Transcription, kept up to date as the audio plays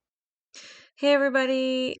Hey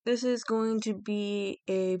everybody, this is going to be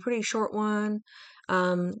a pretty short one.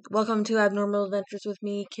 Welcome to Abnormal Adventures with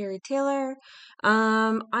me, Carrie Taylor.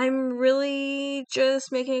 I'm really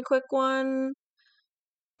just making a quick one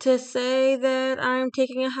to say that I'm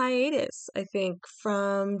taking a hiatus, I think,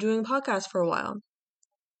 from doing podcasts for a while.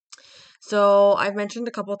 So I've mentioned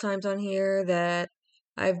a couple times on here that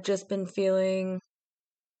I've just been feeling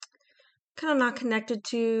kind of not connected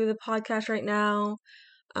to the podcast right now,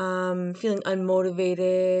 feeling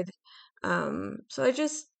unmotivated. So I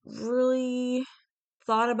just really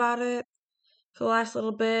thought about it for the last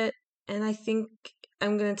little bit, and I think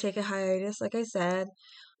I'm gonna take a hiatus, like I said.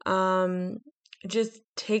 Um, just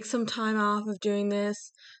take some time off of doing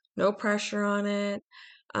this, no pressure on it.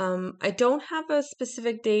 I don't have a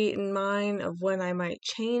specific date in mind of when I might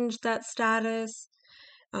change that status.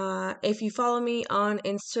 If you follow me on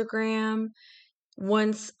Instagram,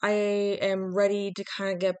 once I am ready to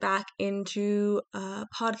kind of get back into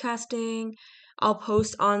podcasting, I'll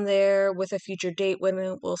post on there with a future date when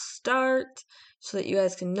it will start so that you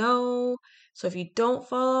guys can know. So if you don't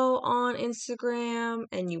follow on Instagram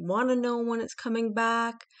and you want to know when it's coming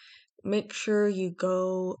back, make sure you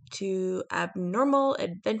go to Abnormal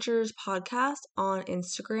Adventures Podcast on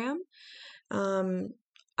Instagram. Um,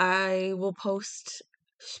 I will post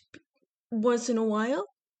once in a while.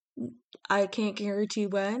 I can't guarantee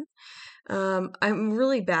when. I'm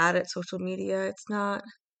really bad at social media. It's not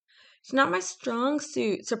my strong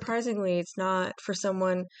suit. Surprisingly, it's not for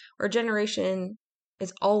someone or generation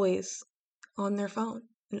is always on their phone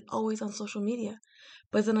and always on social media.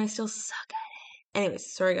 But then I still suck at it.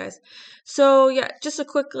 Anyways, sorry guys. So yeah, just a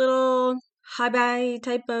quick little hi bye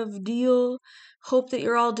type of deal. Hope that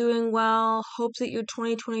you're all doing well. Hope that your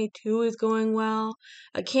 2022 is going well.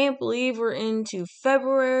 I can't believe we're into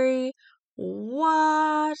February.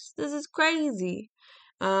 What? This is crazy.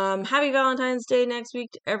 Happy Valentine's Day next week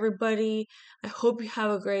to everybody. I hope you have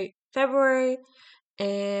a great February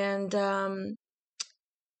and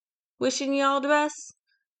wishing you all the best.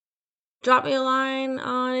 Drop me a line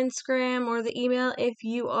on Instagram or the email if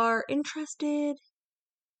you are interested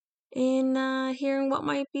in hearing what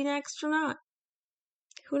might be next or not.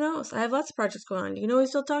 Who knows? I have lots of projects going on. You can always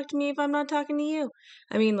still talk to me if I'm not talking to you.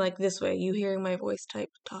 I mean, like this way, you hearing my voice type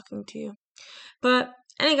talking to you. But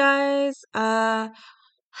anyway, guys,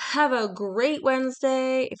 have a great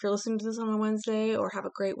Wednesday if you're listening to this on a Wednesday, or have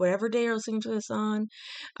a great whatever day you're listening to this on.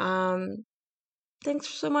 Thanks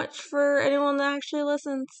so much for anyone that actually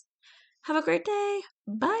listens. Have a great day.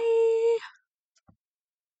 Bye.